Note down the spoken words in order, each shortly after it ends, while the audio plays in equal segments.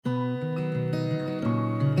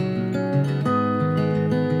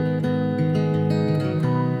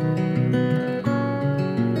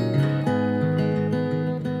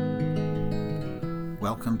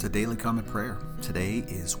Daily Common Prayer. Today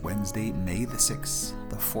is Wednesday, May the 6th,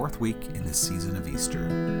 the fourth week in the season of Easter.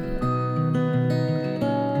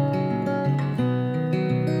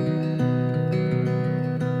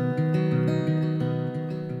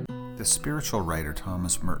 The spiritual writer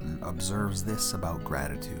Thomas Merton observes this about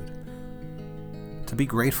gratitude. To be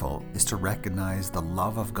grateful is to recognize the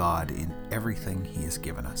love of God in everything He has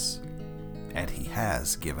given us. And He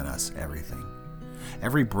has given us everything.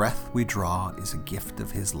 Every breath we draw is a gift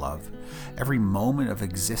of His love. Every moment of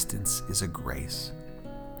existence is a grace.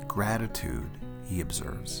 Gratitude, he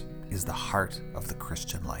observes, is the heart of the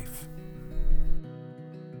Christian life.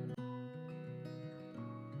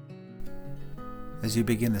 As you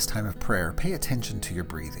begin this time of prayer, pay attention to your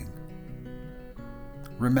breathing.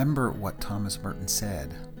 Remember what Thomas Merton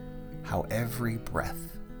said, how every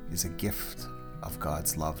breath is a gift of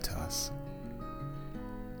God's love to us.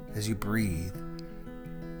 As you breathe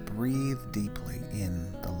deeply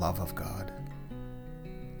in the love of God.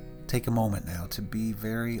 Take a moment now to be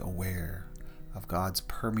very aware of God's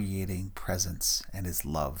permeating presence and His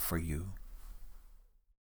love for you.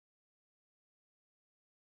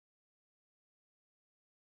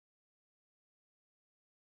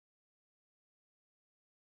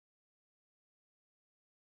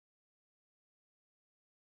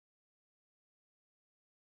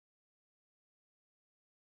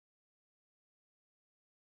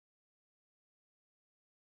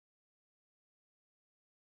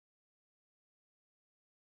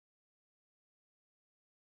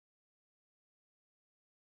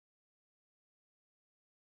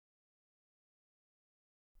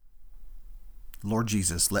 Lord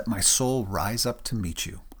Jesus, let my soul rise up to meet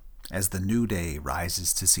you as the new day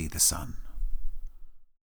rises to see the sun.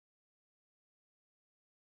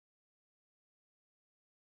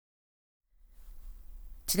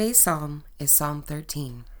 Today's psalm is Psalm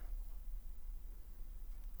 13.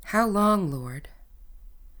 How long, Lord?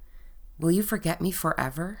 Will you forget me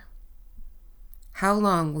forever? How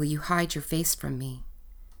long will you hide your face from me?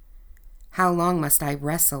 How long must I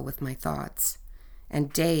wrestle with my thoughts,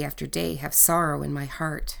 and day after day have sorrow in my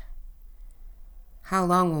heart? How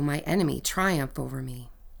long will my enemy triumph over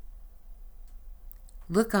me?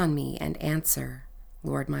 Look on me and answer,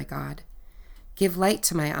 Lord my God. Give light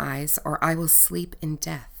to my eyes, or I will sleep in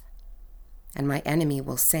death. And my enemy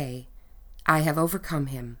will say, I have overcome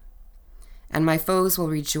him, and my foes will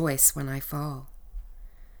rejoice when I fall.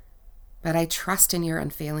 But I trust in your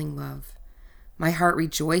unfailing love. My heart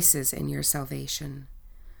rejoices in your salvation.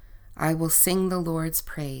 I will sing the Lord's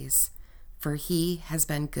praise, for He has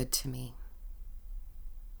been good to me.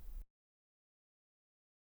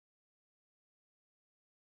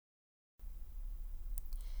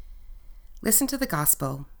 Listen to the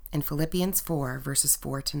Gospel in Philippians 4, verses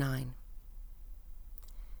 4 to 9.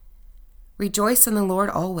 Rejoice in the Lord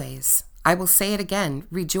always. I will say it again,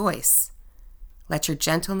 rejoice. Let your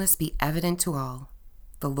gentleness be evident to all.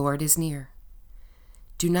 The Lord is near.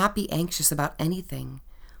 Do not be anxious about anything,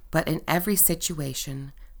 but in every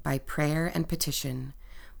situation, by prayer and petition,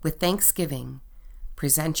 with thanksgiving,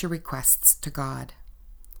 present your requests to God.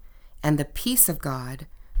 And the peace of God,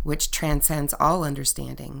 which transcends all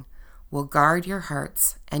understanding, will guard your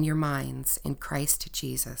hearts and your minds in Christ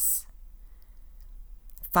Jesus.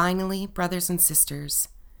 Finally, brothers and sisters,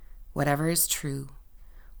 whatever is true,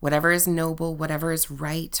 whatever is noble, whatever is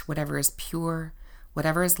right, whatever is pure,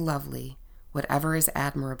 whatever is lovely, whatever is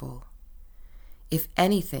admirable, if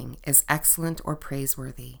anything is excellent or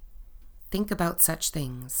praiseworthy, think about such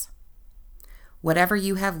things. Whatever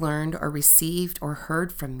you have learned or received or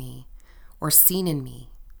heard from me or seen in me,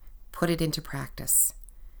 put it into practice,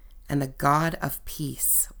 and the God of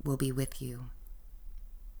peace will be with you.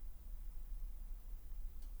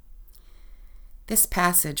 This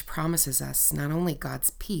passage promises us not only God's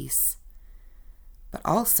peace, but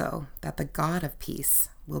also that the God of peace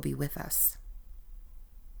will be with us.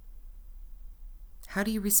 How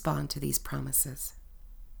do you respond to these promises?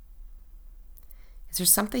 Is there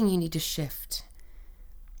something you need to shift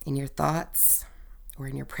in your thoughts or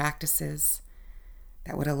in your practices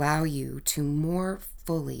that would allow you to more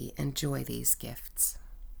fully enjoy these gifts?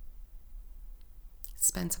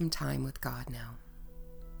 Spend some time with God now.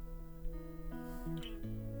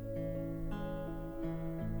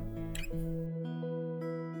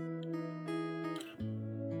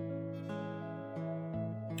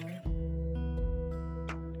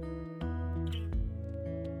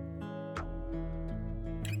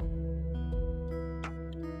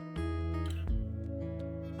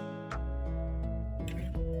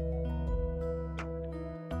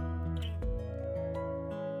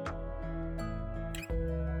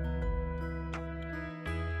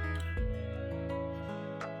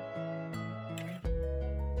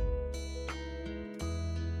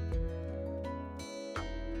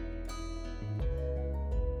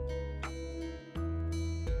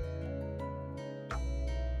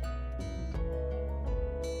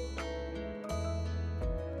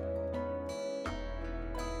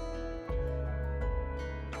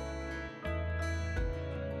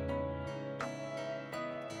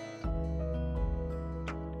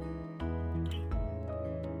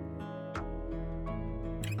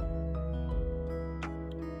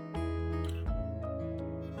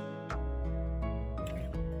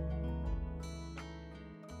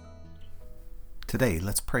 Today,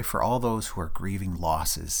 let's pray for all those who are grieving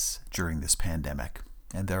losses during this pandemic,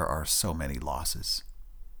 and there are so many losses.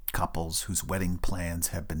 Couples whose wedding plans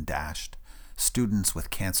have been dashed, students with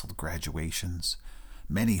canceled graduations,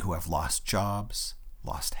 many who have lost jobs,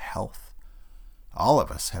 lost health. All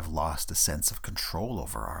of us have lost a sense of control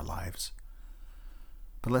over our lives.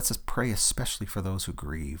 But let's pray especially for those who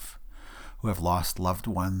grieve, who have lost loved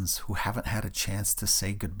ones, who haven't had a chance to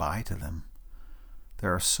say goodbye to them.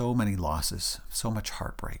 There are so many losses, so much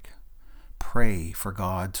heartbreak. Pray for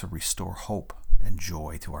God to restore hope and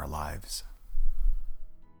joy to our lives.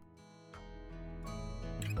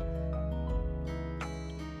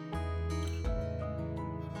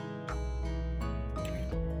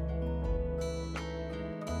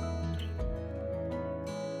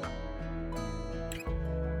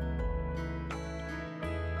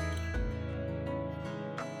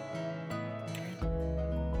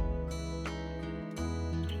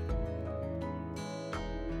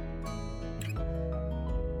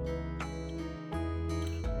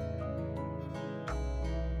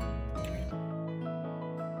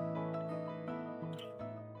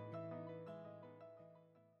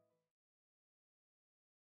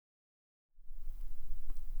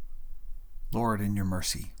 Lord, in your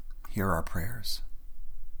mercy, hear our prayers.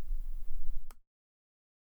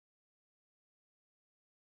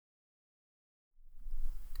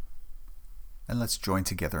 And let's join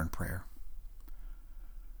together in prayer.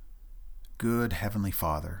 Good Heavenly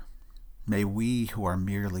Father, may we who are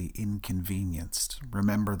merely inconvenienced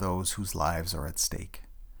remember those whose lives are at stake.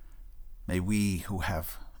 May we who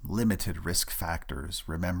have limited risk factors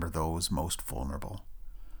remember those most vulnerable.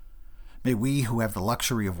 May we who have the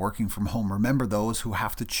luxury of working from home remember those who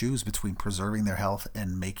have to choose between preserving their health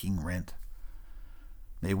and making rent.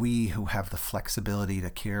 May we who have the flexibility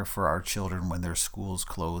to care for our children when their schools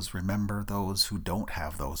close remember those who don't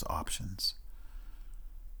have those options.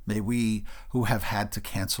 May we who have had to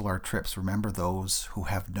cancel our trips remember those who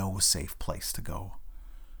have no safe place to go.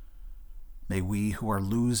 May we who are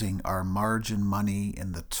losing our margin money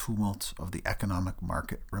in the tumult of the economic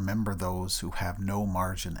market remember those who have no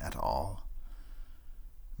margin at all.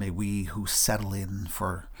 May we who settle in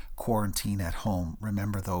for quarantine at home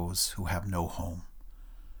remember those who have no home.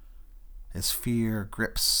 As fear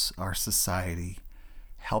grips our society,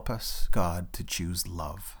 help us, God, to choose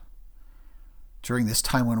love. During this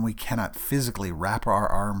time when we cannot physically wrap our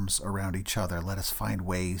arms around each other, let us find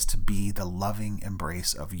ways to be the loving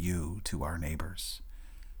embrace of you to our neighbors.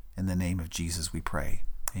 In the name of Jesus we pray.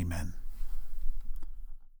 Amen.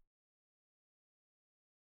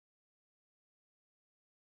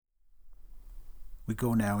 We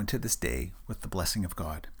go now into this day with the blessing of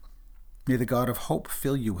God. May the God of hope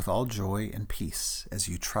fill you with all joy and peace as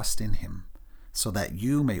you trust in him, so that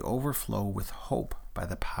you may overflow with hope by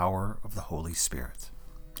the power of the Holy Spirit.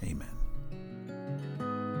 Amen.